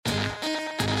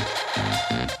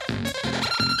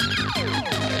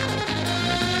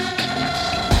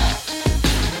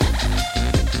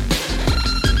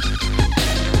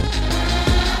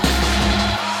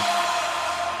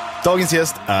Dagens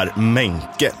gäst är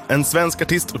Menke, en svensk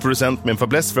artist och producent med en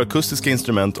fäbless för akustiska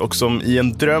instrument och som i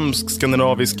en drömsk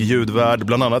skandinavisk ljudvärld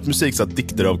bland annat musiksatt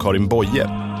dikter av Karin Boye.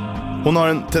 Hon har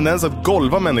en tendens att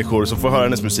golva människor som får höra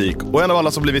hennes musik, och en av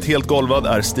alla som blivit helt golvad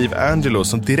är Steve Angello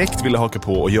som direkt ville haka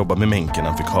på och jobba med Menke när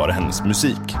han fick höra hennes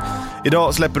musik.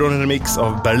 Idag släpper hon en remix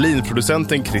av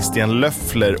Berlin-producenten Christian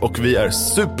Löffler och vi är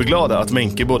superglada att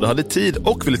Menke både hade tid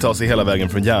och ville ta sig hela vägen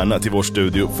från Järna till vår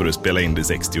studio för att spela in det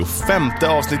 65:e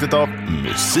avsnittet av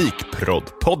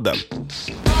Musikproddpodden.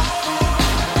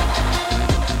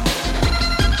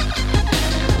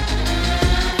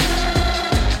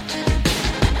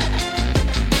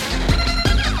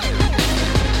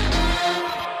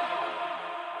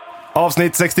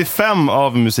 Avsnitt 65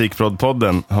 av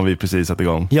Musikproddpodden har vi precis satt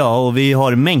igång. Ja, och vi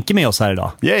har Menke med oss här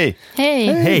idag. Yay! Hej!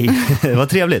 Hej, vad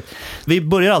trevligt. Vi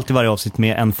börjar alltid varje avsnitt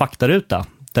med en faktaruta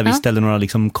där vi ställer några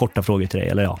liksom korta frågor till dig.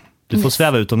 Eller ja, du får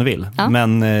sväva ut om du vill. Ja.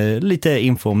 Men lite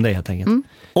info om dig helt enkelt.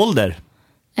 Ålder?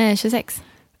 26.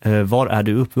 Var är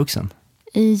du uppvuxen?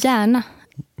 I Järna.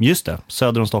 Just det,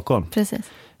 söder om Stockholm. Precis.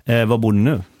 Var bor du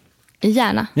nu? I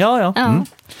Järna. Ja. Mm.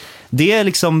 Det är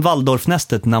liksom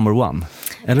Waldorfnästet number one.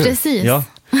 Eller? Precis. Ja.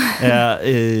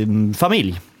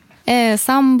 Familj?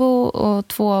 Sambo och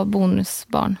 2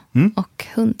 bonusbarn och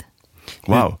hund.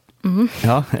 Wow.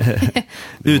 Ja.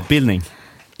 Utbildning?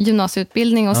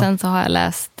 Gymnasieutbildning och sen så har jag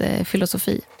läst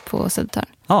filosofi på Södertörn.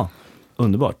 Ja,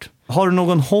 underbart. Har du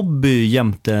någon hobby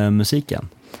jämte musiken?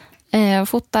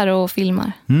 Fotar och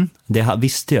filmar. Det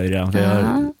visste jag ju redan, för jag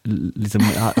har liksom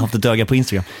haft ett öga på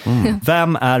Instagram.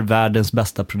 Vem är världens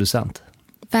bästa producent?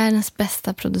 Världens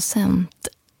bästa producent?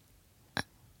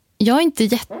 Jag har inte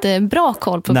jättebra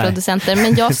koll på producenter,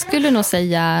 men jag skulle nog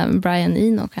säga Brian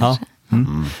Eno kanske. Ja.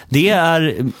 Det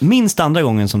är minst andra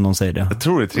gången som någon säger det. Jag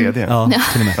tror det är 3:e. Ja,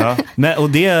 till och med. Ja. Men, och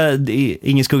det är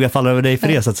ingen skugga faller över dig för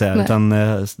det så att säga, utan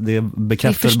det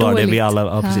bekräftar bara det vi alla...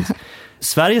 Ja, precis.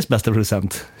 Sveriges bästa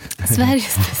producent.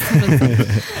 Sveriges bästa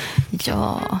producent.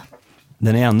 Ja.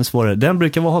 Den är ännu svårare. Den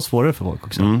brukar ha svårare för folk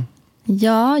också.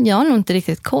 Ja, jag har nog inte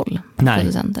riktigt koll på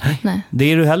producenter. Nej. Det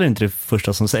är du heller inte det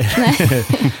första som säger. Nej.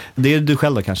 Det är du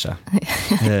själv då kanske.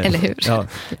 Eller hur? Ja.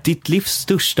 Ditt livs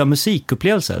största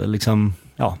musikupplevelse, liksom,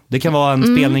 ja, det kan vara en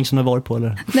spelning som du varit på.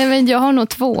 Eller? Nej, men jag har nog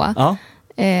 2. Ja.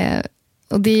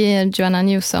 Och det är Joanna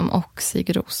Newsom och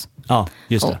Sigur Ros. Ja,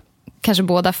 just det. Och kanske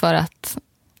båda för att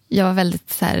jag var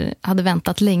väldigt så här, hade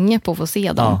väntat länge på att få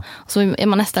se dem. Ja. Så är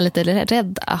man nästan lite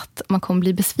rädd att man kommer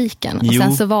bli besviken. Och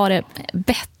sen så var det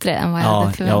bättre än vad jag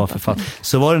hade förväntat mig.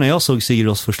 Så var det när jag såg Sigur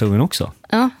Ros första gången också.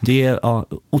 Ja. Det är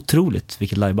otroligt,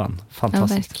 vilket liveband.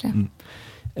 Fantastiskt. Ja, verkligen.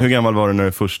 Hur gammal var du när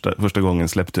du första gången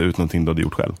släppte ut någonting du hade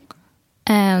gjort själv?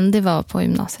 Det var på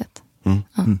gymnasiet.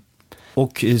 Ja.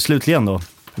 Och slutligen då,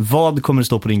 vad kommer det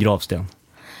stå på din gravsten?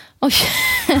 Oj.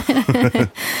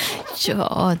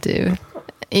 Ja, du...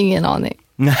 Ingen aning.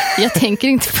 Jag tänker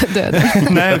inte på döden.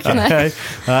 Nej, okej.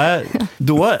 Nej.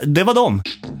 Då, det var dem.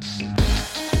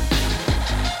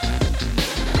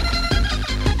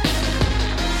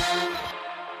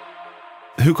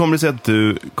 Hur kommer det sig att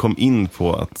du kom in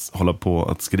på att hålla på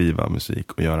att skriva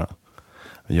musik och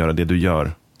göra det du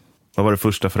gör? Vad var det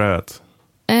första fröet?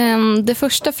 Det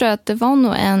första fröet, det var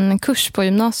nog en kurs på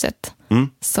gymnasiet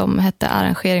som hette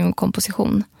arrangering och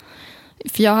komposition.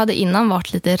 För jag hade innan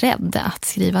varit lite rädd att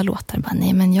skriva låtar. Bara,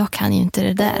 nej, men jag kan ju inte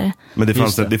det där. Men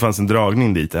det fanns en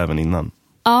dragning dit även innan?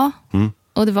 Ja,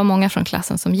 och det var många från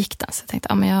klassen som gick den. Så jag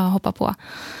tänkte, men jag hoppar på.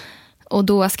 Och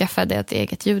då skaffade jag ett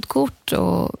eget ljudkort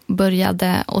och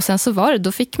började. Och sen så var det,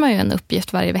 då fick man ju en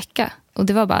uppgift varje vecka. Och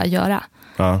det var bara att göra.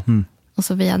 Ja. Och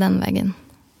så via den vägen.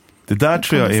 Det där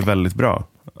tror jag är väldigt bra.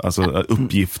 Alltså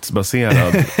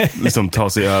uppgiftsbaserad, liksom ta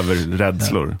sig över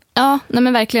rädslor. Ja, nej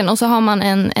men verkligen. Och så har man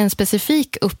en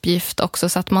specifik uppgift också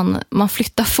så att man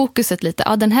flyttar fokuset lite.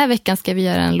 Ja, den här veckan ska vi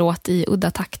göra en låt i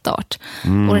udda taktart.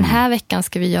 Och den här veckan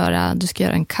ska du ska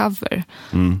göra en cover.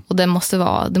 Och det måste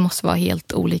vara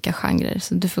helt olika genrer.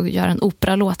 Så du får göra en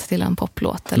operalåt till en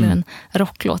poplåt eller en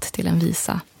rocklåt till en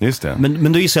visa. Just det.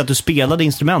 Men du gissar att du spelade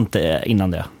instrument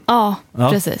innan det? Ja,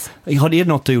 precis. Har det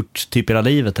något du gjort typ i hela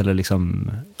livet eller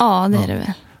liksom? Ja, det är det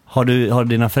väl. Har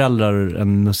dina föräldrar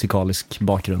en musikalisk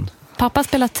bakgrund? Pappa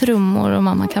spelar trummor och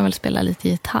mamma kan väl spela lite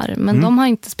gitarr. Men de har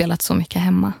inte spelat så mycket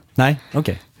hemma. Nej,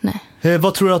 okej. Nej.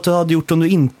 Vad tror du att du hade gjort om du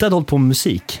inte hade hållit på med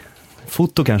musik?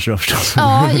 Foto kanske då förstås.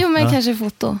 Ja, men kanske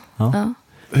foto. Ja.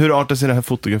 Hur artar sig det här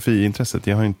fotografiintresset?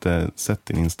 Jag har inte sett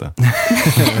din Insta.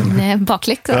 Nej,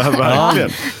 bakläxa. Ja, verkligen.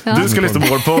 Ja. Du ska lyssna på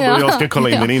vår podd och jag ska kolla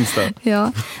in din Insta.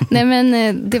 Ja. Nej,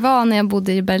 men det var när jag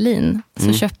bodde i Berlin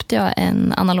så köpte jag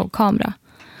en analog kamera.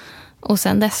 Och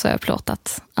sen dess har jag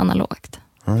plåtat analogt.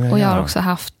 Och jag har också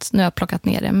haft, nu har jag plockat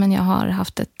ner det, men jag har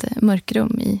haft ett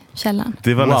mörkrum i källaren.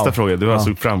 Det var nästa fråga. Du har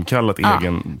alltså framkallat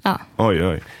egen... Ja.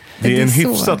 Oj. Det är en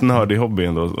hyfsat nördig hobby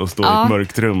ändå, att stå i ett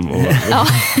mörkt rum. Ja,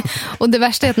 och det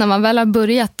värsta är att när man väl har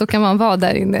börjat, då kan man vara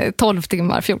där inne 12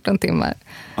 timmar, 14 timmar.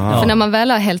 För när man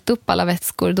väl har hällt upp alla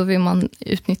vätskor, då vill man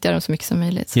utnyttja dem så mycket som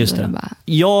möjligt. Så just det. bara...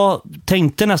 Jag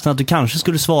tänkte nästan att du kanske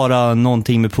skulle svara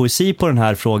någonting med poesi på den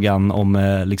här frågan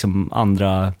om liksom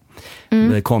andra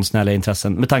konstnärliga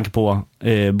intressen, med tanke på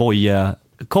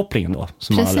Boye-kopplingen då,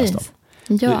 som man har läst om.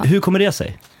 Ja. Hur kommer det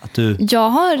sig? Att du... Jag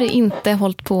har inte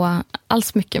hållit på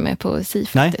alls mycket med poesi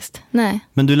faktiskt. Nej.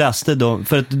 Men du läste då,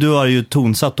 för att du har ju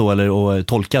tonsatt då och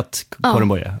tolkat Karin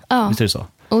Boye. Ja. Visst är det så?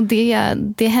 Och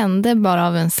det hände bara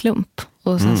av en slump.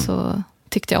 Och sen så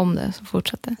tyckte jag om det, så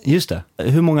fortsatte. Just det.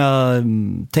 Hur många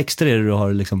texter är det du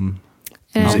har liksom...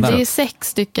 Det är 6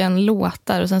 stycken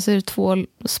låtar och sen så är det 2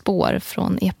 spår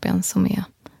från EP:n som är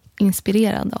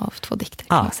inspirerad av 2 dikter,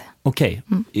 kan man säga. Okej.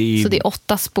 Så det är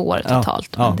 8 spår totalt.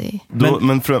 Ja. Men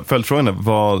men följdfrågan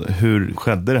är, hur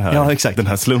skedde det här? Ja, exakt. Den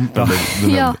här slumpen?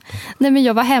 Nej, men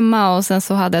jag var hemma och sen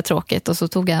så hade jag tråkigt och så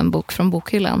tog jag en bok från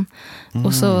bokhyllan.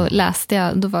 Och så läste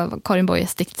jag, då var Karin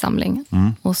Boyes diktsamling.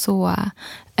 Och så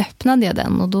öppnade jag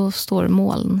den och då står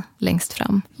moln längst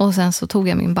fram. Och sen så tog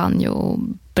jag min banjo och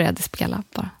började spela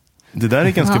bara. Det där är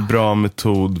en ganska bra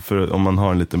metod för om man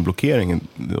har en liten blockering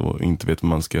och inte vet vad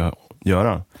man ska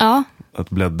göra. Ja. Att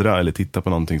bläddra eller titta på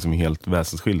någonting som är helt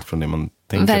väsensskilt från det man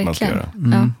tänker att man ska göra.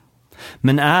 Ja.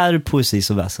 Men är poesi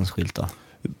så väsensskilt då?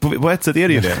 På ett sätt är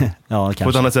det ju det. Ja, kanske. På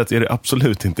ett annat sätt är det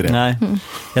absolut inte det. Nej.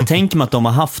 Jag tänker mig att de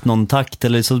har haft någon takt,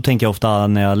 eller så tänker jag ofta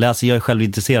när jag läser, jag är själv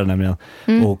intresserad nämligen,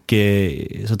 och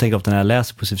så tänker jag ofta när jag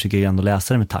läser poesi försöker jag ändå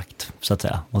läsa det med takt, så att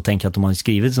säga, och tänker att de har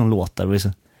skrivit som låtar och så.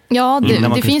 Ja,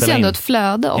 det finns ju ändå ett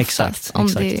flöde oftast, om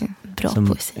det är bra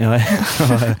poesi.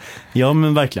 Ja,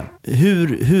 men verkligen.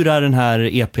 Hur är den här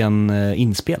EP:n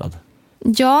inspelad?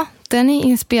 Ja, den är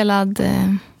inspelad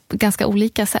på ganska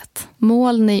olika sätt.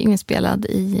 Moln är inspelad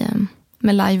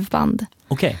med liveband.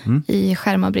 Okay. I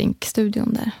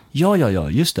Skärmarbrink-studion där. Ja,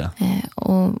 just det.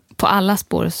 Och på alla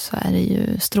spår så är det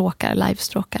ju stråkar,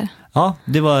 livestråkar. Ja,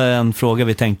 det var en fråga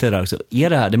vi tänkte där också. Är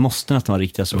det här, det måste nästan vara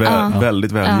riktiga stråkar.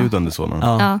 Väldigt välljudande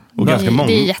sådana. Ja. Och ganska många.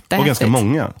 Det är jättehäftigt. Och ganska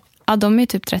många. Ja, de är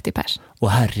typ 30 pers. Åh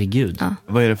herregud. Ja.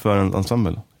 Vad är det för en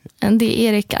ensemble? Det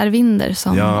är Erik Arvinder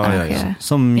som arrangerar.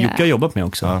 Som Jocke har jobbat med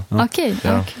också. Ja. Okej.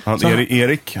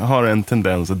 Erik har en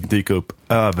tendens att dyka upp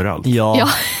överallt. Ja.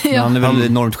 Han är väl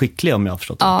enormt skicklig om jag har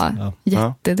förstått det. Ja,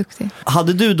 jätteduktig.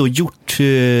 Hade du då gjort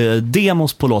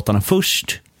demos på låtarna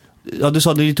först? Ja, du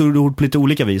sa att du gjort på lite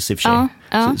olika vis i och för sig.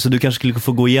 Ja. Så du kanske skulle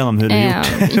få gå igenom hur du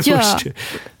gjort först.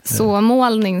 Så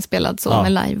målning spelad så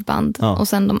med liveband. Ja. Och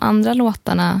sen de andra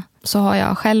låtarna så har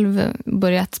jag själv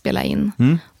börjat spela in.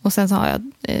 Och sen så har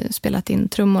jag spelat in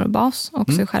trummor och bas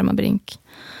också i Skärmarbrink.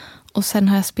 Och sen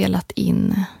har jag spelat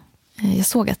in... Jag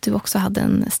såg att du också hade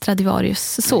en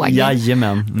Stradivarius-såg.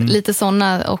 Jajamän. Lite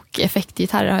sådana och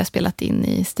effektgitarrer har jag spelat in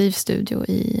i Steve Studio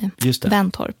i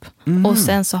Väntorp. Och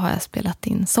sen så har jag spelat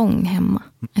in sång hemma.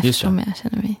 Eftersom jag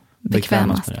känner mig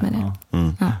bekvämast med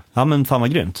det. Ja, men fan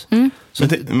vad grymt. Så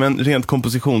men rent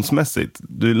kompositionsmässigt,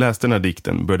 du läste den här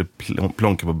dikten, började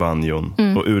plonka på banjon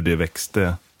och ur det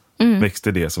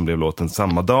växte det som blev låten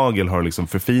samma dag, eller har du liksom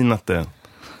förfinat det?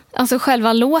 Alltså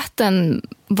själva låten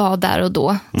var där och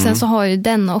då. Sen så har ju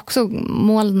den också,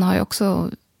 moln har ju också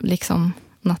liksom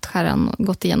Nattskärran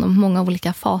gått igenom många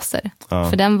olika faser. Ja.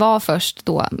 För den var först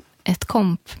då ett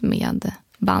komp med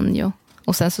banjo.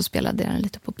 Och sen så spelade jag den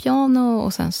lite på piano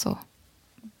och sen så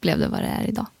blev det vad det är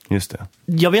idag. Just det.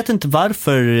 Jag vet inte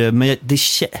varför, men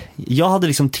jag hade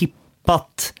liksom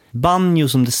tippat banjo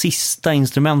som det sista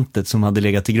instrumentet som hade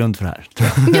legat till grund för det här.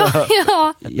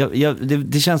 Ja.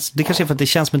 Det kanske är för att det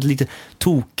känns som ett lite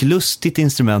toklustigt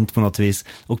instrument på något vis.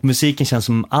 Och musiken känns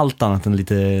som allt annat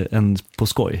än på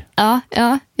skoj. Ja,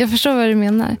 jag förstår vad du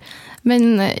menar.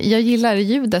 Men jag gillar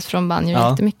ljudet från banjo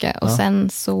jättemycket. Och sen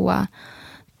så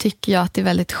tycker jag att det är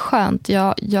väldigt skönt.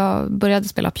 Jag började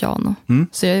spela piano.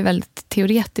 Så jag är väldigt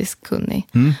teoretiskt kunnig.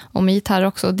 Och med gitarr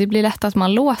också. Det blir lätt att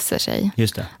man låser sig.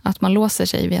 Just det. Att man låser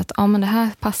sig vid att men det här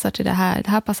passar till det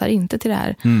här passar inte till det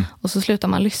här. Och så slutar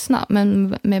man lyssna.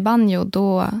 Men med banjo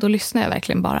då lyssnar jag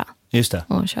verkligen bara. Just det.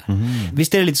 Och kör.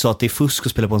 Visst är det lite så att det är fusk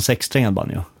att spela på en 6-strängad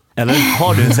banjo? Eller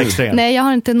har du en 6-strängad? Nej, jag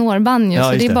har inte norbanjo,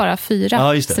 så det är bara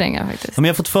 4 strängar faktiskt. Ja, men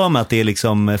jag har fått för mig att det är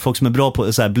liksom folk som är bra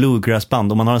på så här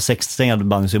bluegrassband. Om man har en 6-strängad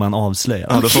banjo så är man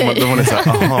avslöjad. Ja, då får man säga,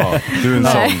 aha, du är en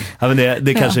sån. Ja, men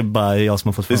det kanske bara jag som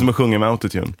har fått för mig. Det är som att sjunga med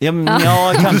autotune.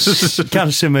 Ja,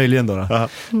 kanske möjligen då.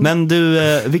 Men du,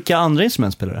 vilka andra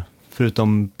instrument spelar du?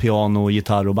 Förutom piano,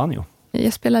 gitarr och banjo?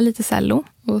 Jag spelar lite cello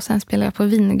och sen spelar jag på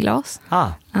vinglas.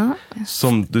 Ja.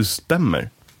 Som du stämmer?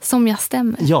 Som jag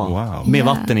stämmer. Ja, wow. Med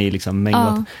vatten i liksom, mängd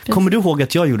vatten. Kommer du ihåg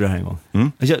att jag gjorde det här en gång?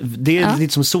 Det är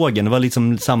lite som sågen, det var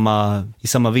liksom i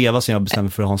samma veva som jag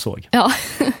bestämde för att ha en såg. Ja.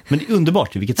 Men det är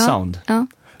underbart, vilket sound. Ja.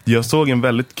 Jag såg en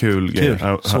väldigt kul grej.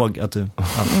 Såg att du...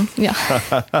 Ja.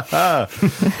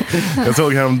 Jag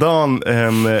såg häromdagen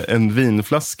en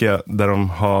vinflaska där de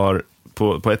har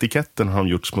på etiketten har de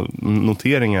gjort små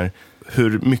noteringar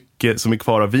hur mycket som är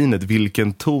kvar av vinet,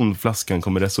 vilken ton flaskan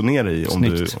kommer resonera i om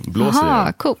du blåser i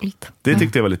den. Coolt. Det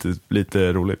tyckte jag var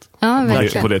lite roligt. Ja,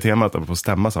 på det temat, att få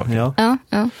stämma saker. Ja.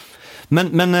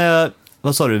 Men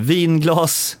vad sa du?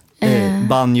 Vinglas,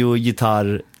 banjo,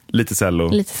 gitarr, lite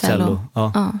cello.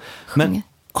 Ja. Men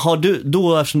har du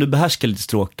då, eftersom du behärskar lite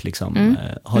stråk liksom,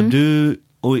 har du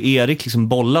och Erik liksom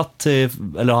bollat,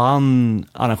 eller har han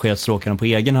arrangerat stråkarna på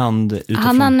egen hand?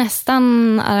 Han har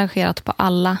nästan arrangerat på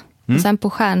alla. Och sen på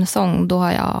Stjärnsång, då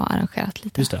har jag arrangerat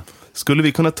lite. Just det. Skulle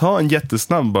vi kunna ta en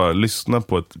jättesnabb, bara lyssna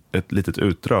på ett litet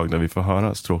utdrag där vi får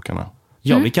höra stråkarna?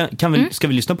 Ja, vi ska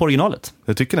vi lyssna på originalet?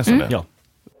 Jag tycker nästan det. Ja.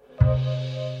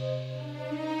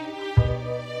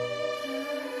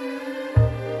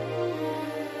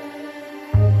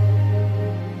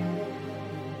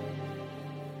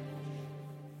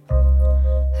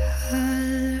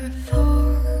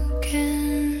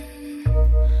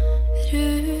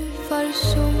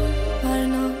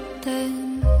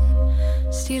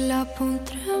 Stilla på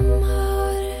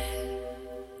drömmar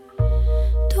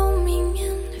de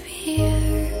ingen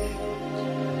vet.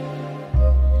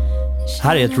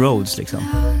 Här är ett Rhodes liksom.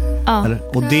 Ja.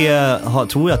 Eller? Och det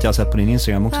tror jag att jag har sett på din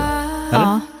Instagram också.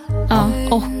 Eller? Ja.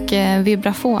 Och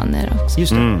vibrafoner också.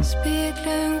 Just det.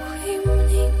 Spegeln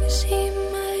skymning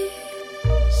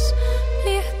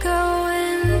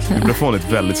Vibrafon är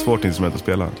ett väldigt svårt instrument att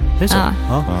spela. Det är så?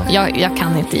 Ja. Jag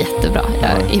kan inte jättebra.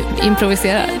 Jag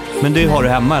improviserar. Men det har du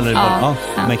hemma eller? Ja.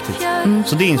 Mäktigt.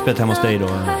 Så det är inspelat hemma hos dig då?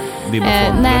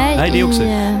 Vibrafon? Nej, det är också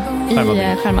i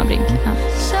Skärmarbrink. Ja.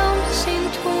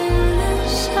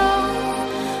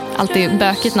 Alltid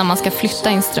bökigt när man ska flytta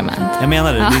instrument. Jag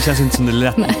menar det. Det känns inte som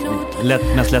det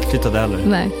mest lättflyttade heller.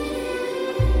 Nej.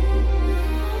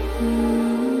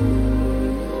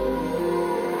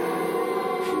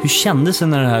 Hur kändes det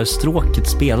när det här stråket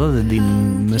spelade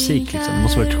din musik? Liksom? Det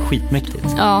måste ha varit skitmäktigt.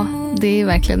 Ja, det är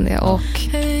verkligen det. Och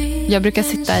jag brukar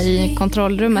sitta i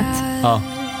kontrollrummet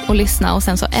och lyssna. Och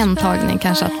sen så en tagning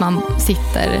kanske att man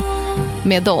sitter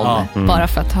med dem bara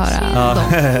för att höra dem.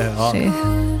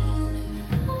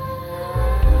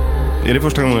 Är det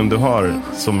första gången du har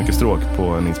så mycket stråk på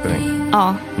en inspelning?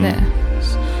 Ja, det är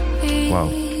det. Wow.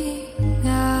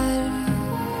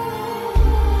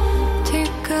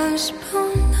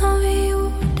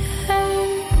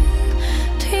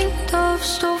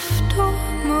 Stoft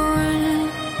och moln,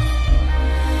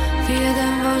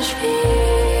 veden vars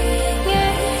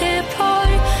vinge är par,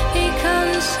 vi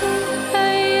kan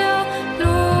säga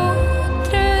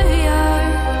blåtröjar,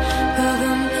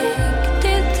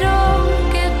 ögonblick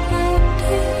draget mot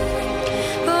dig,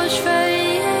 vars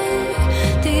färger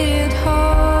det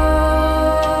har.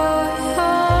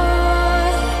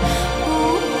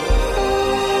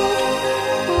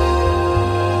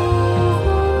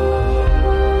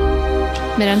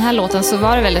 Med den här låten så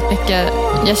var det väldigt mycket.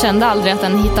 Jag kände aldrig att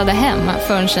den hittade hem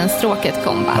förrän sen stråket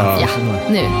kom. Bara,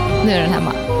 nu är den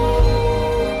hemma.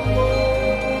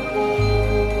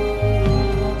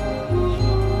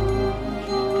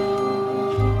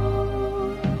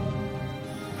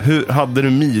 Hade du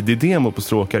midi-demo på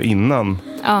stråkar innan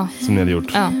som ni hade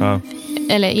gjort? Ja.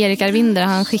 Eller Erik Arvinder,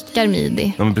 han skickar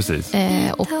midi. Ja, men precis.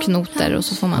 Och noter och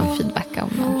så får man feedbacka om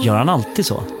man. Gör han alltid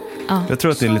så? Ja. Jag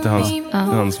tror att det är lite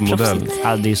hans modell.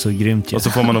 Ja, det är så grymt. Ja. Och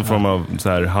så får man någon form av så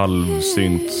här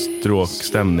halvsynt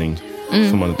stråkstämning.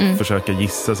 Så man försöker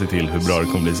gissa sig till hur bra det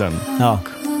kommer bli sen. Ja,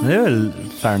 det är väl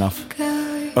fair enough.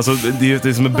 Alltså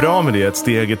det som är bra med det är att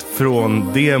steget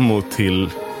från demo till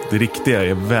det riktiga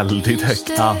är väldigt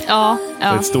högt. Ja. Det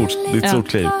är ett stort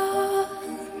kliv.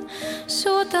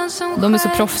 De är så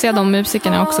proffsiga, de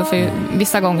musikerna också, för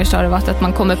vissa gånger så har det varit att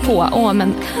man kommer på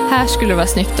men här skulle det vara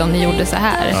snyggt om ni gjorde så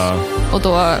här. Och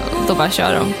då bara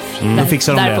kör de då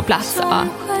fixar de där det på plats.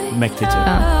 Mäktigt.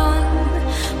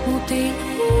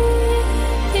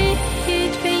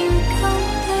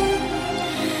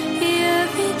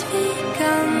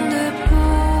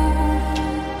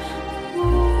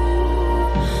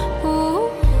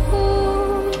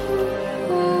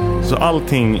 Så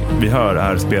allting vi hör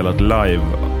är spelat live,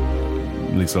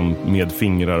 liksom med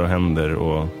fingrar och händer,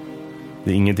 och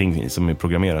det är ingenting som är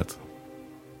programmerat.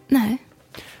 Nej.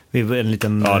 Vi är en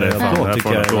liten Ja, det är fan. applåd, Här tycker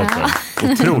får en jag. applåd för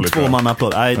det. Otroligt bra.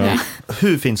 Tvåmannaapplåd. Nej,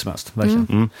 hur fint som helst,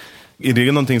 verkligen. Är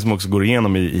det någonting som också går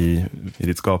igenom i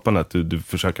ditt skapande? Att du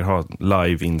försöker ha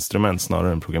live-instrument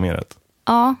snarare än programmerat?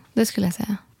 Ja, det skulle jag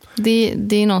säga.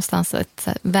 Det är någonstans ett så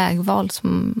här vägval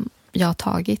som jag har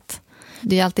tagit.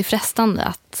 Det är alltid frestande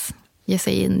att ge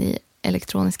sig in i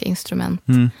elektroniska instrument.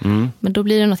 Men då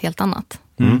blir det något helt annat.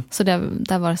 Så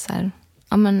där var det så här,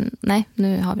 ja men nej,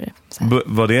 nu har vi det. Så här.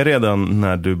 Var det redan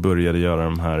när du började göra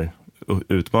de här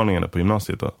utmaningarna på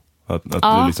gymnasiet då? Att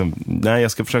du liksom, nej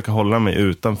jag ska försöka hålla mig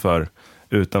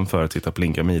utanför att titta på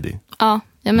Linka Midi. Ja,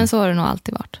 men så har det nog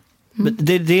alltid varit.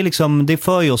 Det är liksom, det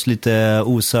för ju oss lite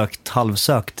osökt,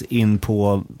 halvsökt in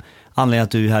på anledningen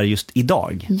att du är här just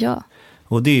idag. Ja.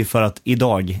 Och det är ju för att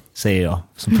idag, säger jag,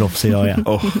 som proffs jag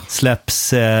är,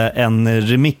 släpps en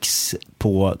remix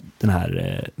på den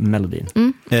här melodin.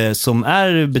 Som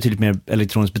är betydligt mer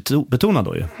elektroniskt betonad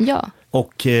då ju. Ja.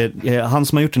 Och han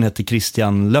som har gjort den heter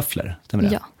Christian Löffler, stämmer det?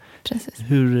 Ja, precis.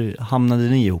 Hur hamnade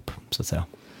ni ihop, så att säga?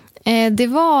 Det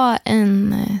var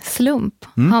en slump.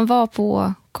 Han var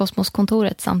på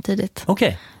Kosmos-kontoret samtidigt.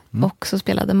 Okej. Och så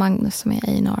spelade Magnus som är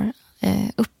A&R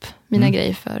upp mina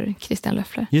grejer för Christian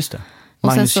Löffler. Just det. Och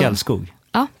Magnus sen så- Källskog.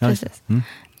 Ja, precis.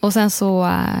 Och sen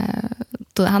så,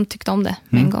 då han tyckte om det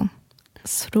med en gång.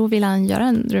 Så då ville han göra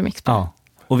en remix på det. Ja.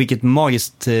 Och vilket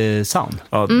magiskt sound.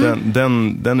 Ja,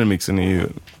 den remixen är ju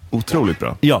otroligt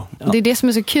bra. Ja. Det är det som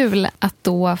är så kul, att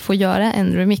då få göra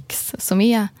en remix som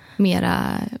är mera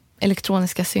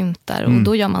elektroniska syntar. Och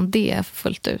då gör man det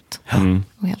fullt ut.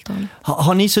 Och helt och hållet.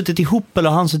 Har ni suttit ihop eller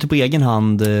har han suttit på egen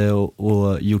hand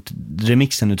och gjort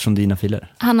remixen utifrån dina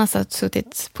filer? Han har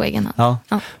suttit på egen hand. Ja.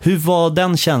 Ja. Hur var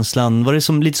den känslan? Var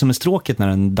det lite som en stråket när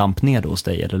den damp ner hos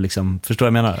dig? Eller liksom, förstår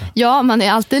jag menar? Ja, man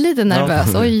är alltid lite nervös.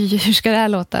 Ja. Oj, hur ska det här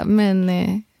låta? Men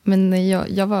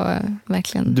jag var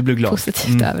verkligen Du blev glad.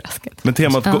 positivt överraskad. Men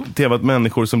temat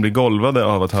människor som blir golvade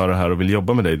av att höra det här och vill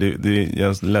jobba med dig.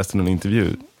 Jag läste någon intervju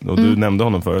och du nämnde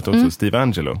honom förut också, Steve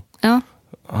Angelo. Ja,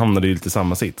 Hamnade ju lite i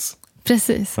samma sits.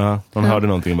 precis. Ja, de hörde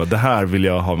någonting och bara, det här vill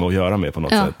jag ha med att göra med på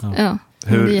något Ja, sätt. ja.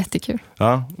 Hur- Men det är jättekul.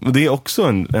 Ja, och det är också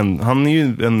han är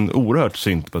ju en oerhört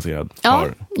syntbaserad Ja, karl.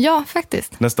 ja,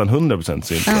 faktiskt. Nästan 100%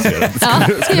 syntbaserad. Ja,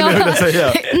 jag vilja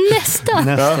säga. Nästan.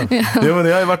 Ja. Ja, men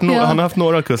det har ju varit han har haft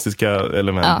några akustiska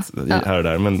element här och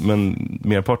där, men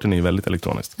merparten är ju väldigt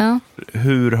elektroniskt. Ja.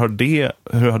 Hur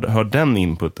har den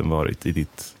inputen varit i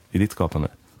ditt skapande?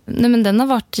 Nej, men den har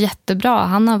varit jättebra.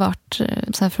 Han har varit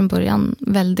så här från början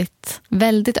väldigt,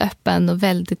 väldigt öppen och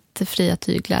väldigt fria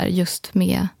tyglar just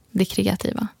med det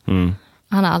kreativa.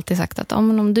 Han har alltid sagt att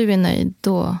om du är nöjd,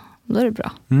 då är det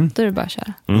bra. Då är det bara att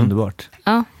köra. Underbart.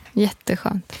 Ja,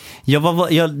 jätteskönt.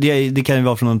 Det kan ju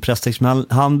vara från en presstext, men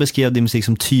han beskrev din musik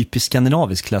som typiskt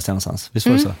skandinavisk, läste jag någonstans. Visst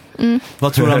var det så?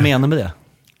 Vad tror du han menar med det?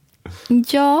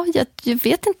 Ja, jag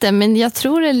vet inte, men jag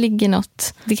tror det ligger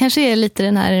något. Det kanske är lite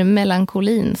den här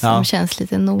melankolin som känns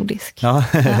lite nordisk. Ja.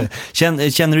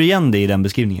 Känner du igen det i den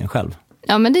beskrivningen själv?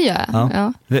 Ja, men det gör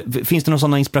jag. Ja. Finns det några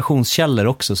sådana inspirationskällor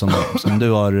också som du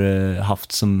har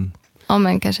haft som... Ja,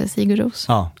 men kanske Sigur Ros.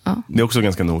 Ja. Det är också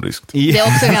ganska nordiskt. Det är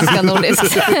också ganska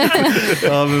nordiskt.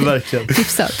 Ja, men verkligen.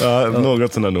 Hyfsat. Ja,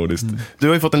 något sådär nordiskt. Du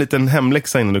har ju fått en liten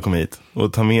hemläxa innan du kom hit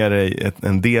och ta med dig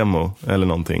en demo eller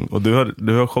någonting. Och du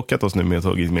har chockat oss nu med att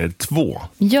ha tagit med dig 2.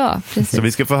 Ja, precis. Så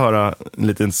vi ska få höra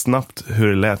lite snabbt hur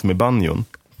det lät med banjon,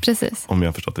 Precis. om jag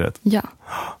har förstått det rätt. Ja.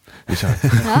 Vi kör.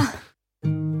 Ja.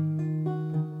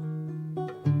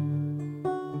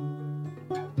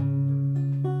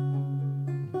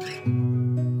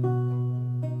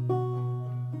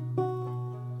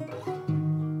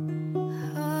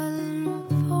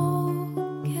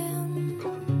 Halvvaken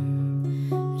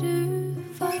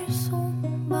ruvar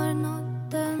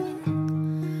sommarnatten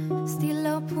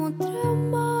stilla på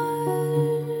drömmar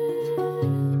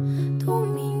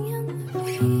de ingen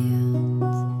vet.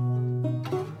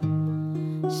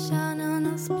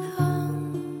 Kärnornas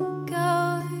blanka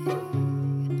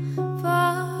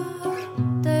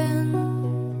vatten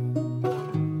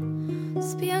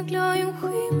speglar en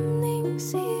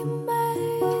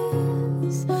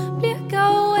skymningshimmels bleka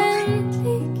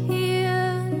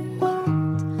oändlighet.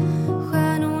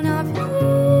 Stjärnorna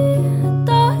vitare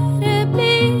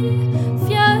blir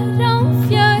fjärran,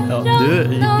 fjärran.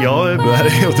 Det här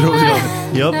är otroligt.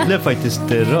 Jag blev faktiskt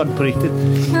rörd på riktigt.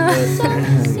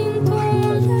 Sin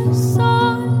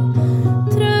tonlösa,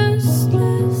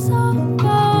 tröstlösa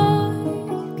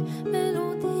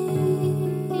melodi.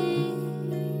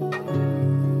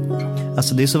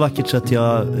 Alltså det är så vackert så att det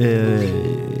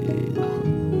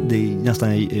är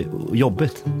nästan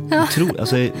jobbigt.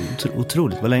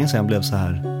 Otroligt. Det var länge sedan jag blev så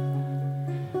här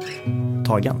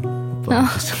tagen. Ja,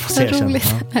 vad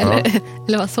roligt.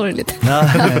 Eller vad sorgligt. Ja,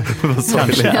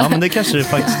 kanske. Ja, men det kanske det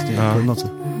faktiskt är på något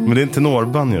sätt. Men det är en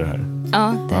tenorbanjo det här.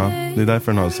 Ja, det är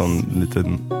därför den har en sån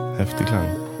liten häftig klang.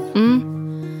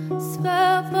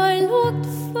 Svävar lågt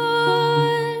för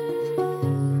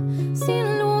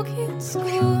sin låghets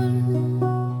skull.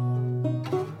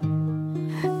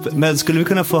 Men skulle vi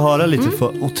kunna få höra lite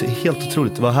helt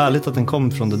otroligt. Det var härligt att den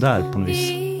kom från det där på något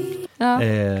vis. Ja.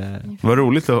 Vad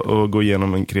roligt att gå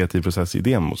igenom en kreativ process i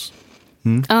demos.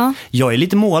 Ja. Jag är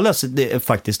lite mållös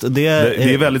faktiskt. Och det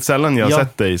är väldigt sällan jag har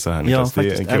sett dig så här, Niklas. Ja, det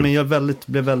är faktiskt. kul. Men jag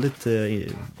blev väldigt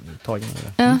tagen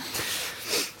av det. Ja.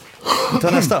 Vi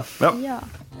tar nästa. Ja.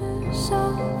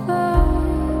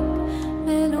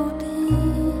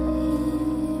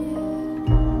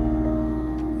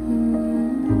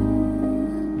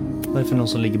 Vad är det för någon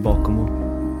som ligger bakom?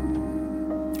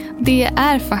 Det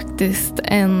är faktiskt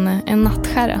en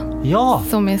nattskära Ja!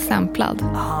 som är samplad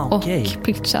okej. och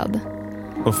pitchad.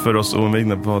 Och för oss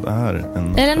oinvigda, vad är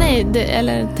en... Eller nej,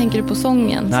 eller tänker du på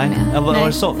sången? Nej, som är, var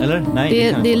det sång? Eller?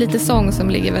 Nej, det är lite sång som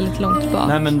ligger väldigt långt bak.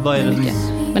 Nej, men vad är det?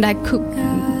 Men det här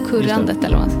kurrandet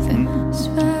eller vad man ska säga.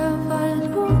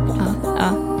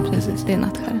 Ja, precis. Det är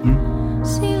nattskära.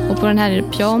 Och på den här är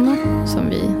det piano som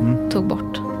vi tog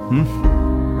bort.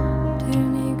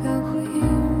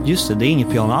 Just det är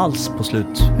inget piano alls på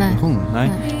slut.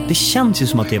 Nej. Det känns ju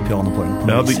som att det är piano på den.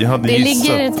 Jag hade det gissat.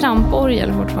 ligger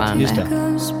tramporgel fortfarande. Just det.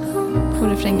 På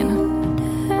refrängerna.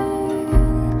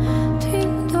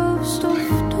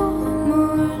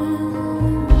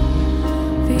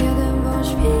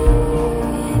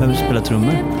 Vem spelar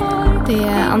trummor? Det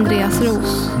är Andreas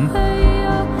Ros.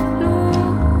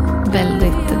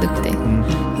 Väldigt duktig.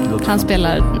 Han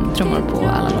spelar trummor på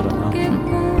alla låtar.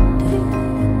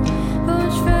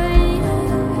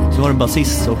 Så var det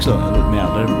basist också med?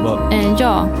 Eller var...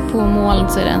 Ja, på mål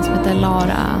så är det en som heter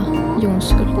Lara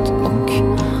Jonshult och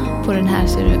på den här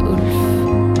så är det Ulf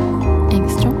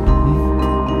Engström.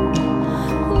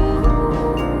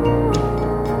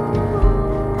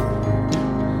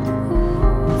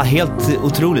 Ja, helt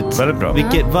otroligt. Väldigt bra.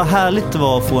 Vad härligt det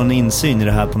var att få en insyn i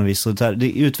det här på något vis. Så där,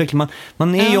 det utvecklar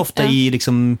man är ju ofta i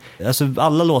liksom, alltså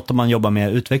alla låtar man jobbar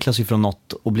med utvecklas ju från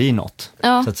något och blir något,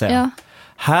 så att säga.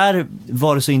 Här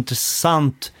var det så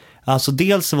intressant. Alltså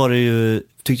dels så var det ju,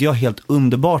 tyckte jag, helt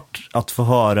underbart att få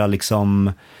höra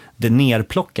liksom det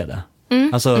nerplockade.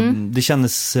 Det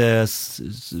kändes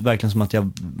verkligen som att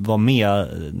jag var med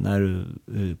när du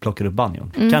plockade upp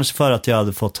banjon. Kanske för att jag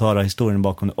hade fått höra historien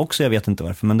bakom det också, jag vet inte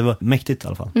varför, men det var mäktigt i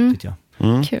alla fall, tyckte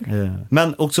jag. Kul.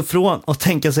 Men också från att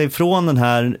tänka sig från den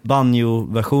här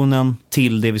banjo-versionen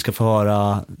till det vi ska få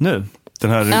höra nu.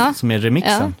 Den här som är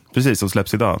remixen. Precis, som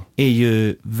släpps idag. Är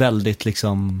ju väldigt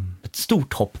liksom ett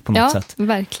stort hopp på något sätt. Ja,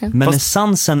 verkligen. Men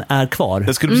essensen är kvar.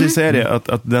 Jag skulle precis säga det,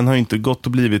 att den har inte gått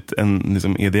och blivit en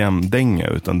liksom EDM-dänga,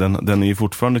 utan den är ju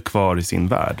fortfarande kvar i sin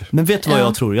värld. Men vet du vad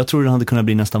jag tror? Jag tror den hade kunnat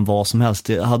bli nästan vad som helst.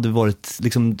 Det hade varit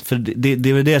liksom, för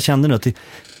det var det jag kände nu,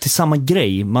 till samma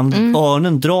grej.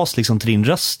 Öronen dras liksom till din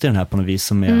röst i den här på något vis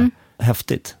som är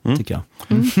häftigt, tycker jag.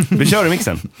 Vi kör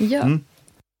remixen. Ja.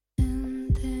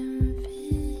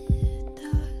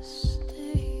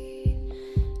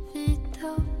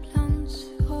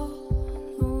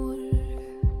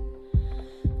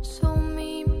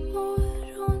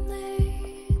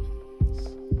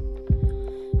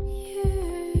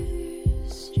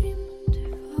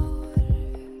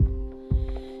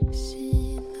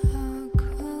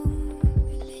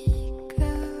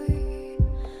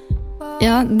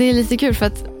 Ja, det är lite kul för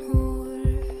att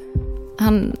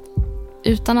han,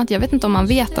 utan att, jag vet inte om man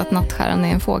vet att nattskäran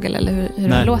är en fågel eller hur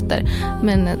den låter,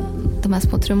 men de här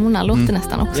små trummorna låter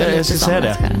nästan också lite jag ska som säga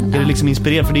det. Är det liksom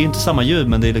inspirerat, för det är ju inte samma ljud,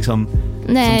 men det är liksom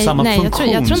samma funktion.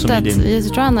 Jag tror inte att jag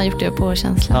tror han har gjort det på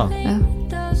känslan. Ja.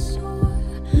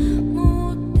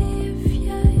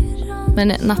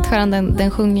 Men nattskäran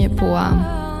den sjunger ju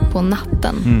på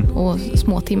natten och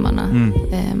småtimmarna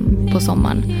på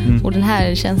sommaren. Och den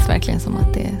här känns verkligen som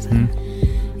att det är så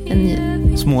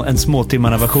här, en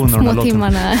småtimmarna version av den här låten.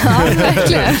 Småtimmarna, ja,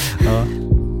 verkligen.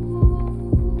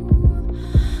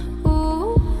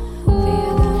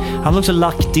 Han har också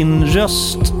lagt din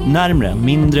röst närmre,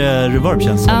 mindre reverb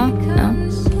känns det. Ja.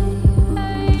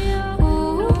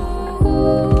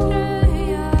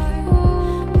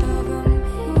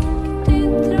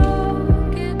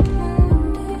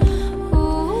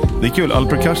 Det är kul, all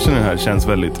percussion här känns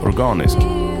väldigt organisk.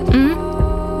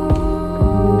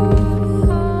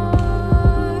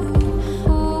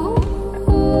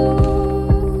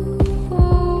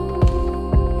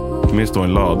 Mer stå i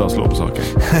en lada och slå på saker.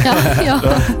 Ja.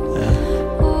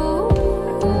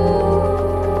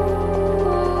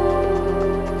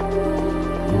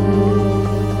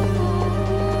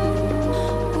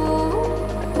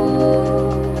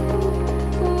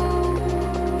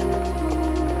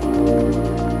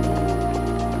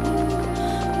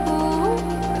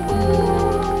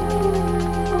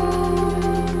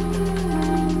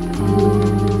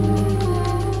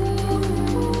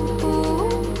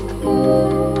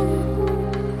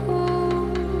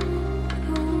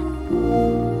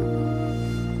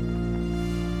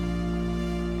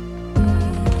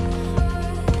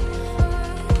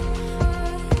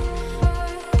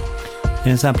 Är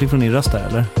det en sampling från din röst där,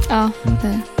 eller? Ja,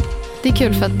 det är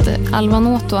kul för att Alva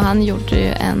Noto, han gjorde ju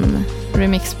en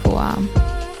remix på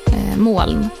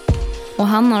Moln. Och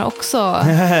han har också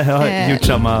gjort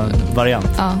samma variant.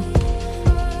 Ja,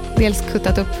 dels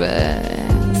kuttat upp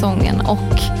sången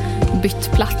och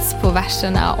bytt plats på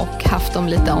verserna och haft dem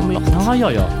lite omlott.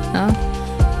 Ja.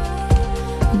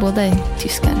 Båda är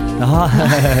tyskar. Jaha,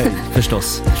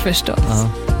 förstås.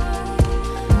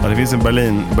 Ja, det finns en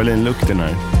Berlin-lukt i den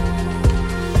här.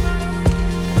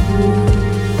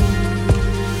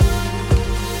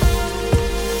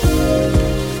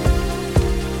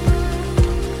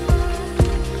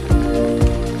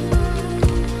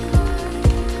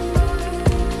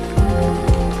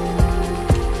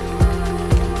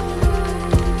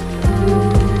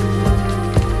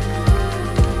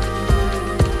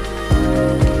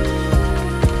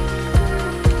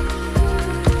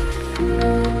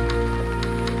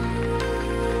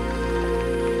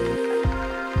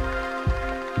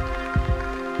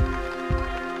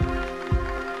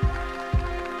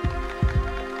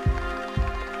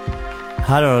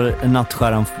 Här har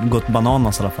nattskäran gått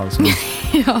bananas i alla fall. Så.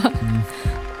 Ja.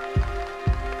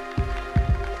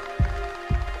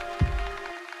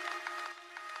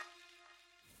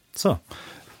 Så.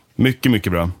 Mycket,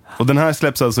 mycket bra. Och den här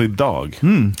släpps alltså idag.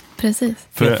 Precis.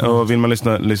 Och vill man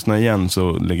lyssna igen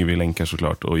så lägger vi länkar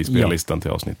såklart och i spellistan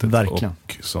till avsnittet. Verkligen.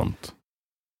 Och sånt.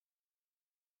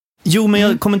 Jo, men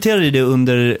jag kommenterade det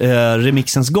under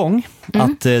remixens gång.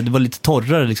 Att det var lite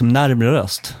torrare, liksom närmare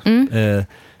röst.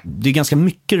 Det är ganska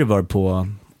mycket reverb på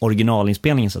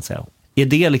originalinspelningen så att säga. Är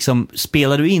det liksom,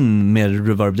 spelar du in med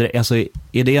reverb? Alltså,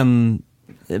 är det en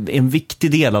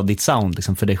viktig del av ditt sound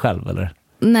liksom, för dig själv, eller?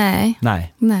 Nej.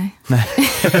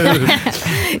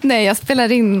 Nej, jag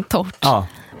spelar in torrt. Ja.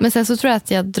 Men sen så tror jag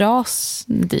att jag dras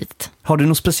dit. Har du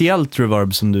något speciellt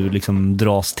reverb som du liksom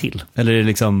dras till? Eller är det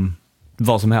liksom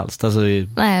vad som helst? Alltså,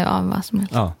 nej, ja, vad som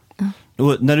helst. Ja.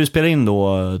 Och när du spelar in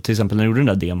då, till exempel när du gjorde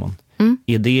den där demon,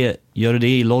 gör du det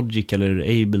i Logic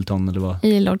eller Ableton eller vad?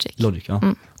 I Logic. Ja.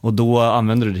 Och då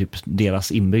använder du typ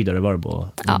deras inbyggda reverb och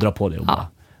drar på det och bara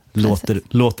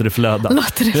låter det flöda.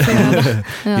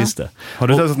 Ja. Just det. Har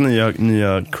du testat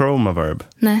nya Chroma Verb?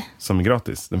 Nej. Som är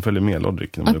gratis. Den följer med Logic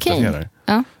när man uppdaterar.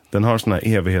 Ja. Den har sån här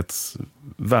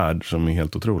evighetsvärld som är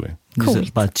helt otrolig.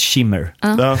 Coolt. Bara ett shimmer.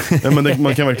 Ja, men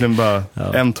man kan verkligen bara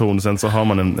en ton, sen så har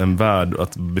man en värld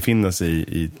att befinna sig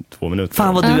i 2 minuter.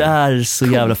 Fan vad du är så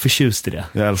jävla förtjust i det.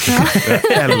 Jag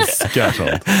älskar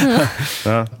sånt.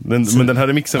 Ja, men den här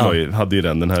remixen hade ju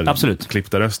den här absolut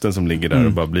klippta rösten som ligger där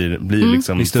och bara blir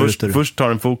liksom först tar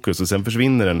den fokus och sen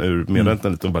försvinner den ur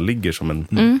medvetandet och bara ligger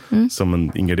som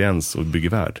en ingrediens och bygger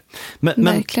värld.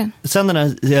 Men sen den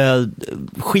här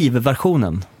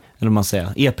skivversionen, eller vad man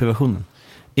säger, EP-versionen.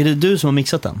 Är det du som har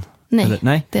mixat den? Nej, eller?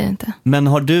 Nej, det är det inte. Men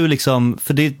har du liksom,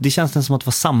 för det känns nästan som att det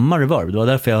var samma reverb. Det var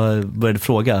därför jag började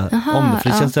fråga om det. För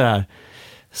det känns det här,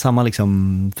 samma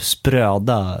liksom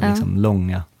spröda, liksom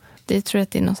långa. Det tror jag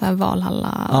att det är någon sån här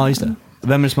Valhalla. Ja, just det.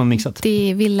 Vem är det som har mixat?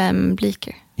 Det är Willem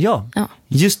Bleeker. Ja,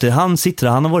 just det. Han sitter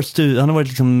där. Han har varit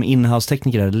liksom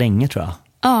in-house-tekniker där länge, tror jag.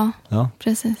 Ja,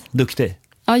 precis. Duktig.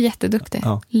 Ja, jätteduktig.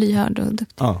 Ja. Lyhörd och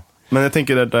duktig. Ja. Men jag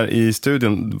tänker där i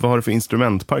studion, vad har du för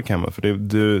instrumentpark hemma? För det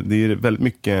är väldigt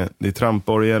mycket, det är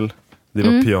tramporgel, det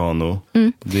var piano,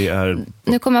 det är...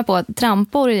 Nu kommer jag på att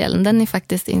tramporgeln, den är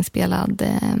faktiskt inspelad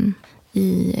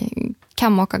i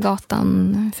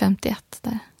Kammakargatan 51,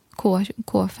 där.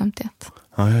 K51.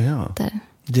 Ja. Där.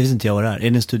 Det visste inte jag vad det är.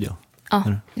 Är det en studio? Ja.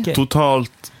 Okay.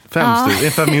 Totalt 5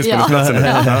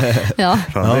 inspelningsplatser. Ja.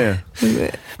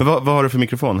 Men vad har du för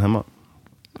mikrofon hemma?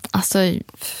 Alltså,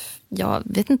 jag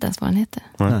vet inte ens vad den heter.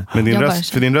 Nej. Men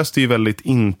din röst är ju väldigt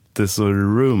inte så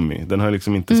roomy. Den har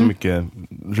liksom inte så mycket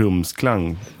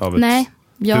rumsklang av ett... Nej,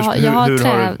 jag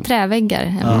har träväggar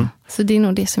hemma. Så det är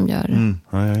nog det som gör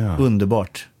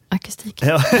underbart akustik.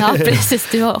 Ja, precis.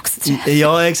 Du har också trä.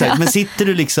 Ja, exakt. Men sitter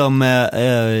du liksom...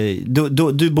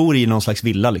 du bor i någon slags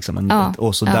villa liksom.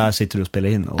 Och så där sitter du och spelar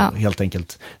in. Och helt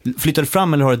enkelt... Flyttar du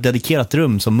fram eller har du ett dedikerat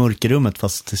rum som mörkerummet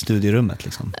fast till studierummet?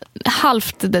 Liksom?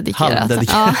 Halvt dedikerat.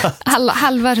 Ja,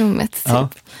 halva rummet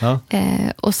typ. Ja.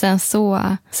 Och sen så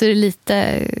är det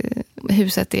lite...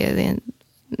 Huset är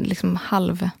liksom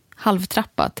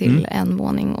halvtrappa till en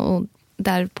våning. Och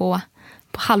där på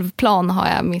halvplan har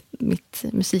jag mitt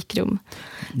musikrum.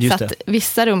 Just så att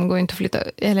vissa rum går inte att flytta,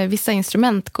 eller vissa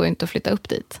instrument går inte att flytta upp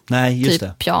dit. Nej, just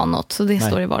typ pianot, så det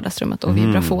står i vardagsrummet och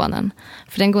vibrafonen.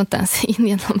 För den går inte ens in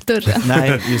genom dörren.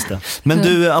 Nej, just det. Men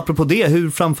du, apropå det,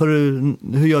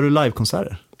 hur gör du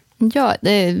livekonserter? Ja,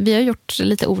 vi har gjort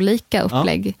lite olika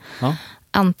upplägg. Ja.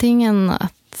 Antingen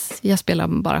att jag spelar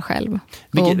bara själv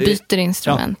och byter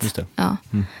instrument. Ja, just det. Ja.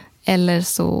 Eller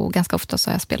så ganska ofta så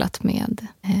har jag spelat med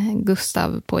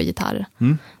Gustav på gitarr.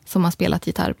 Som har spelat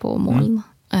gitarr på moln.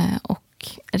 Och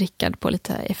Rickard på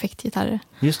lite effektgitarrer.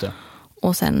 Just det.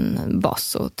 Och sen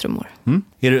bas och trummor.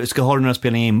 Har du några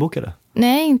spelningar inbokade?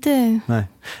 Nej, inte... Nej.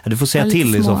 Du får säga Ja, till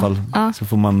lite i så små. fall. Ja. Så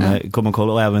får man komma och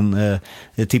kolla. Och även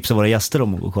tipsa våra gäster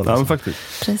om att gå och kolla. Ja, men faktiskt.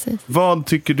 Precis. Vad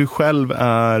tycker du själv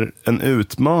är en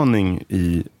utmaning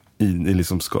i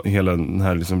liksom hela den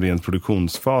här liksom rent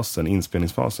produktionsfasen,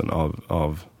 inspelningsfasen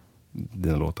av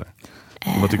dina låtar?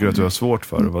 Vad tycker du att du har svårt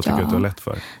för och vad tycker du att du har lätt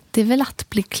för? Det är väl att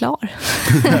bli klar.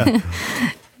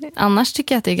 Annars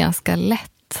tycker jag att det är ganska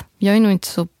lätt. Jag är nog inte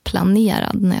så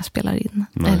planerad när jag spelar in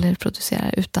eller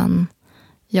producerar, utan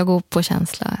jag går på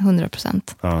känsla 100%.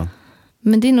 Ja.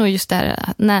 Men det är nog just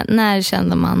där, när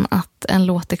känner man att en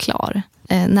låt är klar?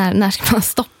 När ska man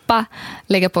stoppa,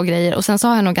 lägga på grejer? Och sen så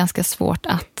har jag nog ganska svårt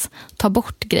att ta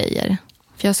bort grejer.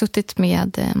 För jag har suttit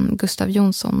med Gustav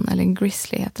Jonsson, eller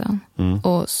Grizzly heter han,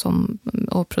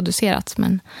 och producerat.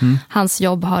 Men hans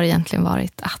jobb har egentligen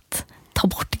varit att ta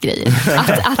bort grejer.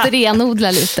 Att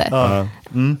renodla lite. Ja.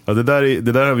 Ja, det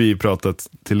där har vi pratat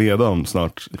till leda om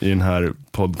snart i den här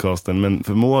podcasten. Men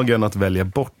förmågan att välja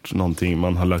bort någonting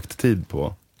man har lagt tid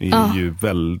på är ju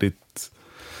väldigt...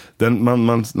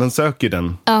 Man söker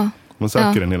den. Ja. Man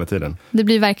söker den hela tiden. Det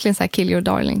blir verkligen så här kill your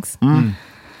darlings. Ja.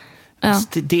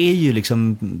 Alltså, det är ju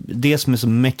liksom det som är så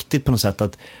mäktigt på något sätt,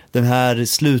 att den här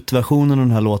slutversionen av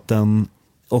den här låten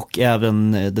och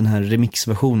även den här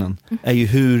remixversionen är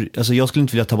ju alltså jag skulle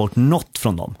inte vilja ta bort något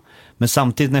från dem. Men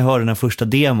samtidigt när jag hör den här första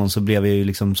demon så blev jag ju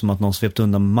liksom som att någon svepte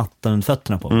undan mattan under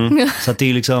fötterna på mig. Så att det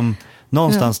är liksom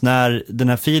någonstans när den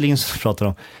här feelingen som jag pratar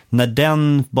om, när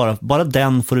den bara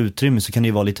den får utrymme, så kan det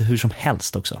ju vara lite hur som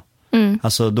helst också.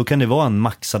 Alltså då kan det vara en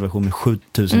maxad version med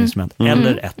 7000 instrument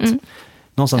eller ett.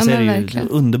 Någonstans är det ju verkligen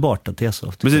underbart att det är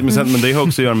så. Precis, men det har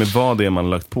också att göra med vad det är man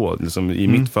har lagt på. Liksom, i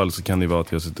mitt fall så kan det vara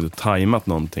att jag har suttit och tajmat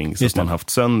någonting så att man haft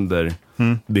sönder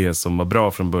det som var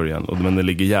bra från början, men det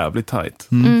ligger jävligt tajt.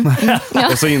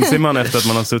 Och så inser man efter att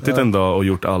man har suttit en dag och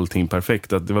gjort allting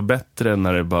perfekt att det var bättre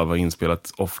när det bara var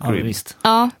inspelat off-grid.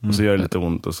 Ja. Och så gör det lite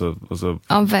ont och så...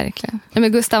 Ja, verkligen.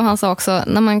 Men Gustav, han sa också,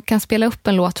 när man kan spela upp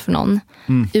en låt för någon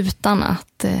utan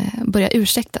att börja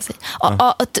ursäkta sig.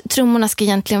 Trummorna ska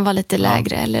egentligen vara lite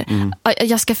lägre eller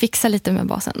jag ska fixa lite med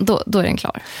basen. Då är den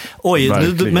klar. Oj,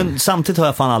 men samtidigt har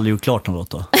jag fan aldrig gjort klart någon låt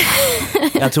då.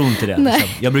 Jag tror inte det. Liksom.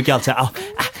 Jag brukar alltid säga,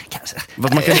 man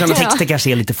kan känna texten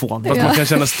kanske är lite fån. Man kan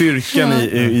känna styrkan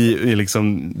i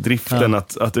liksom driften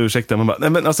att ursäkta. Man bara, nej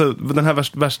men alltså den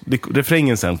här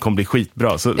refrängen sen kommer bli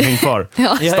skitbra, så häng kvar.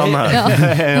 Stanna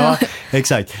här. Ja,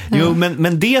 exakt. Jo,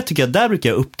 men det tycker jag, där brukar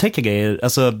jag upptäcka grejer.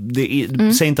 Alltså,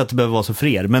 säg inte att det behöver vara så för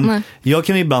er, men jag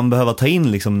kan ibland behöva ta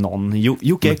in liksom någon.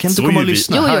 Jocke, jag kan inte komma och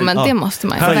lyssna. Jo, men det måste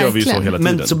man ju. Här gör vi ju så hela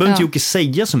tiden. Men så behöver inte Jocke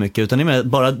säga så mycket, utan det är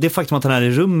bara det faktum att han är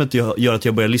i rummet gör att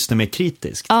jag börjar lyssna mer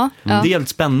kritiskt. Det är helt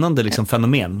spännande liksom,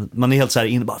 fenomen. Man är helt så här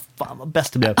inne, bara, fan vad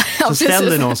bäst det blev. Så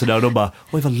ställer någon så där och då bara,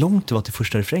 oj vad långt det var till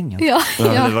första refrängen.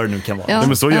 Eller vad det nu kan vara. Ja,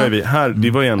 men så gör vi här.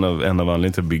 Det var ju en av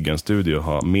anledningarna till att bygga en studio och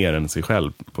ha mer än sig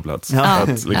själv på plats.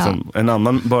 Att liksom,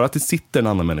 bara att det sitter en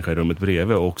annan människa i rummet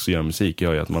bredvid och också gör musik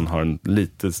gör ju att man har en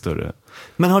lite större...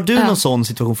 Men har du någon sån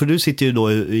situation? För du sitter ju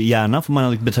då i Järna, får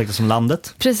man betrakta som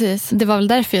landet. Precis, det var väl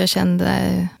därför jag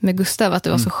kände med Gustav att det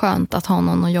var så skönt att ha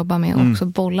någon att jobba med och också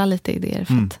bolla lite idéer.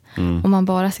 För att om man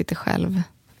bara sitter själv,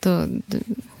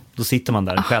 då sitter man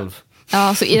där själv.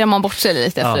 Ja, så irrar man bort sig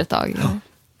lite efter ett tag.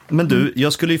 Men du,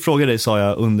 jag skulle ju fråga dig, sa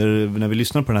jag när vi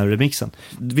lyssnade på den här remixen.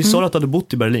 Vi sa att du hade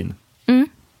bott i Berlin.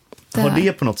 Har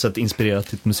det på något sätt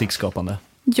inspirerat ditt musikskapande?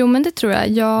 Jo, men det tror jag.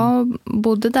 Jag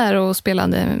bodde där och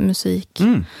spelade musik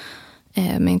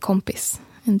med en kompis.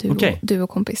 En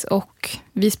duokompis. Och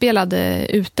vi spelade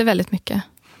ute väldigt mycket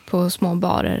på små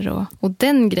barer. Och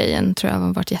den grejen tror jag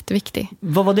har varit jätteviktig.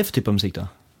 Vad var det för typ av musik då?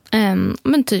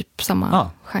 Men typ samma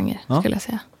genre skulle jag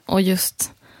säga. Och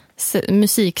just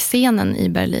musikscenen i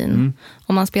Berlin.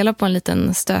 Om man spelar på en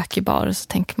liten stökig bar så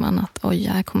tänker man att oj,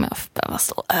 här kommer jag behöva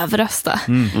stå överrösta.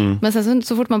 Men sen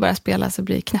så fort man börjar spela så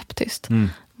blir det knäpptyst.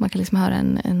 Man kan liksom höra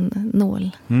en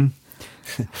nål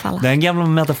falla. Det är en gammal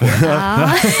metafor.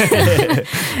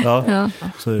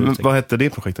 Men vad hette det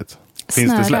projektet?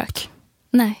 Finns det släppt?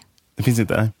 Nej. Det finns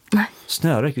inte? Nej.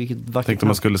 Snörök, vilket vackert. Tänkte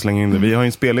man skulle slänga in det. Vi har ju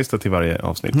en spellista till varje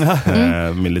avsnitt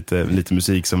med lite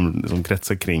musik som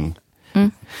kretsar kring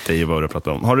dig och vad du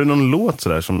pratar om. Har du någon låt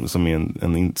sådär som är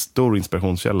en stor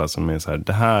inspirationskälla som är så här,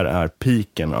 det här är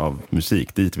piken av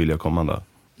musik, dit vill jag komma då?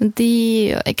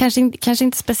 Det är kanske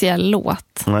inte speciell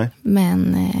låt. Nej.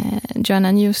 Men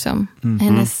Joanna Newsom,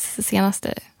 hennes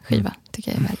senaste skiva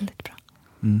tycker jag är väldigt bra.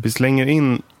 Vi slänger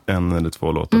in en eller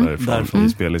 2 låtar därifrån i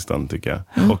spellistan tycker jag.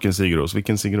 Och en Sigros.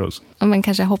 Vilken Sigros? Men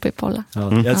kanske Hoppypolla.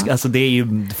 Ja, alltså det är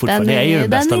ju fortfarande det är ju den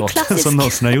bästa låten som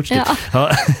någonsin har gjorts.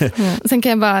 Ja. Sen kan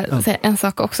jag bara säga en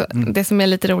sak också. Det som är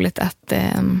lite roligt att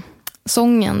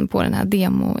sången på den här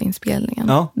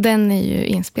demoinspelningen, den är ju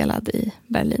inspelad i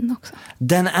Berlin också.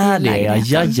 Den är det,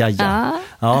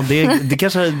 ja. Det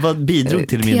kanske bidrog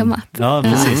till min... Temat. Ja,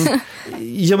 precis.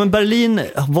 Ja, men Berlin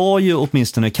var ju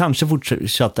åtminstone, kanske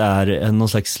fortsatt är någon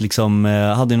slags, liksom,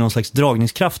 hade någon slags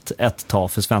dragningskraft ett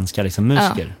tag för svenska liksom,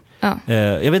 musiker. Ja.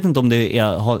 Jag vet inte om det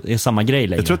är samma grej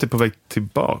längre. Jag tror att det är på väg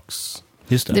tillbaks.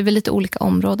 Just det. Det är väl lite olika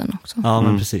områden också. Ja,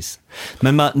 men precis.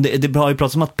 Men det har ju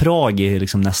pratats om att Prag är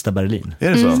liksom nästa Berlin. Är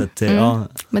det så? Så att, ja.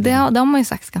 Men det har man ju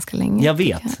sagt ganska länge. Jag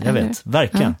vet.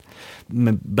 Verkligen.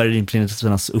 Med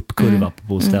Berlinplanetens uppkurva på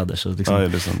bostäder så liksom,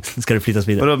 det är sant. ska det flyttas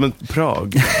vidare. Vadå, men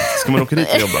Prag? Ska man åka dit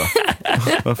och jobba?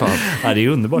 Vad fan? Ja, det är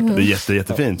underbart. Det är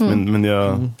jättefint. Men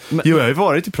jag har ju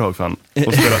varit i Prag fan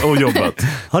och jobbat.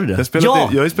 Har du det? Jag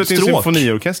har ju spelat in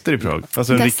symfoniorkester i Prag.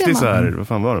 Alltså en riktig så här, vad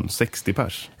fan var de? 60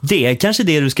 pers. Det är kanske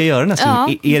det du ska göra nästa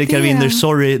gång. Erik Arvinder,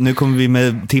 sorry, nu kommer vi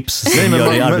med tips.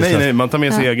 Nej, man tar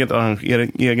med sig egen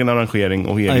arrangering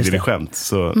och egen dirigent.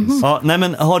 Så. Ja, nej,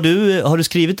 men har du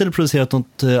skrivit eller producerat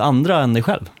något andra än dig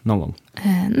själv någon gång?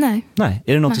 Nej.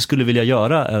 Är det något du skulle vilja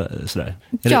göra sådär?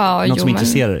 Är det något som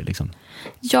intresserar dig liksom?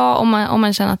 Ja, om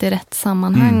man känner att det är rätt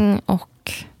sammanhang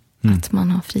och att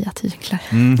man har fria tyglar.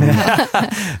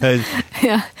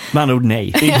 Med andra ord,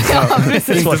 nej.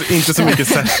 Inte så mycket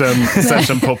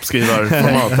session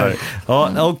popskrivarformat här.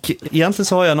 Ja, och egentligen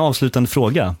så har jag en avslutande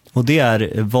fråga. Och det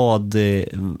är,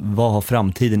 vad har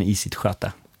framtiden i sitt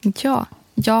sköte? Ja,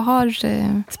 jag har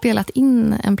spelat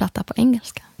in en platta på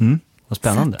engelska. Vad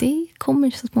spännande. Så det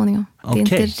kommer så småningom. Det är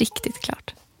inte riktigt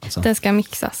klart. Alltså. Den ska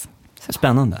mixas. Så.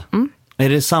 Spännande. Är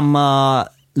det samma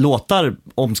låtar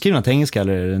omskrivna till engelska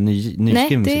eller är det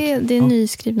nyskriven musik? Nej, det är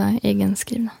nyskrivna,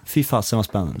 egenskrivna. Fy fasen, vad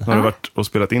spännande. Har du varit och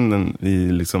spelat in den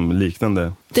i liksom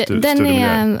liknande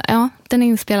studiemiljö? Den är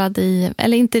inspelad i,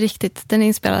 eller inte riktigt, den är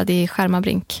inspelad i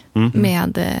Skärmarbrink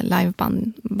med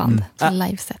liveband,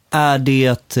 liveset. Är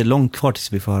det långt kvar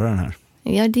tills vi får höra den här?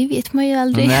 Ja, det vet man ju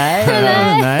aldrig.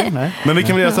 Nej. Men vi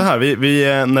kan väl göra så här.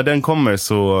 Vi, när den kommer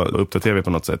så uppdaterar vi på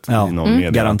något sätt i någon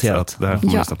media. Garanterat. Att det här får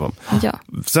man lyssna på. Ja.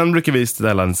 Sen brukar vi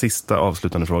ställa en sista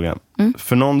avslutande fråga.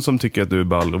 För någon som tycker att du är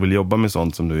ball och vill jobba med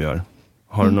sånt som du gör,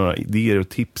 har du några idéer och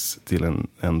tips till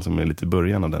en som är lite i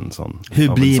början av den sån? Hur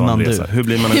blir man resa? du? Hur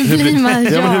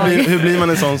blir man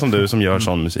en sån som du som gör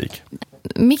sån musik?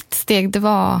 Mitt steg, det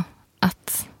var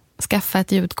att skaffa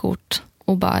ett ljudkort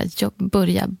och bara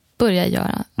börja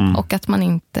göra. Och att man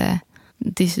inte,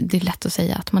 det är lätt att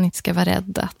säga att man inte ska vara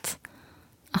rädd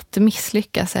att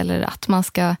misslyckas, eller att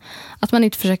man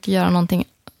inte försöker göra någonting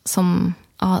som,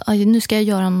 nu ska jag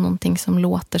göra någonting som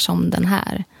låter som den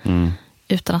här.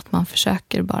 Utan att man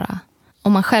försöker bara,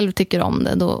 om man själv tycker om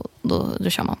det, då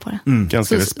kör man på det.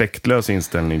 Ganska respektlös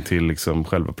inställning till liksom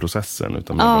själva processen,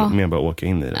 utan mer bara åka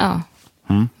in i det. Ja,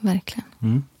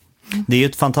 verkligen. Det är ju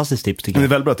ett fantastiskt tips tycker jag.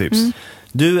 Det är väldigt bra tips.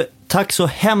 Du, tack så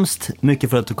hemskt mycket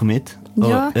för att du kom hit.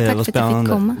 Ja, tack för att jag fick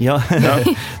komma. Ja.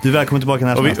 Du är välkommen tillbaka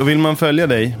när och vill man följa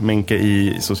dig, Menka,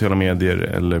 i sociala medier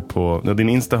eller på din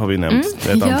Insta har vi nämnt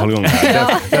ett antal gånger.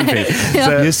 Den finns.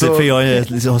 Just det, för jag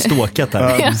har ståkat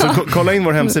här. Så kolla in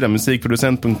vår hemsida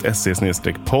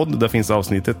musikproducent.se/podd. Där finns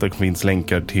avsnittet, där finns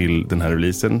länkar till den här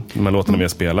releasen, de här låtarna vi har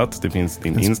spelat. Det finns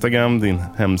din Instagram, din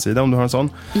hemsida om du har en sån.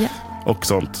 Och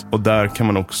sånt. Och där kan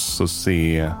man också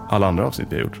se alla andra avsnitt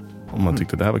vi har gjort, om man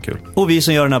tyckte det här var kul. Och vi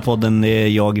som gör den här podden är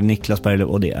jag, Niklas Berglöf,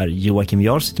 och det är Joakim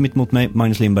Jarl sitter mitt mot mig.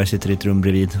 Magnus Lindberg sitter i ett rum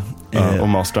bredvid. Och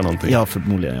masterar någonting. Ja,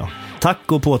 förmodligen, ja.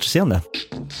 Tack och på återseende.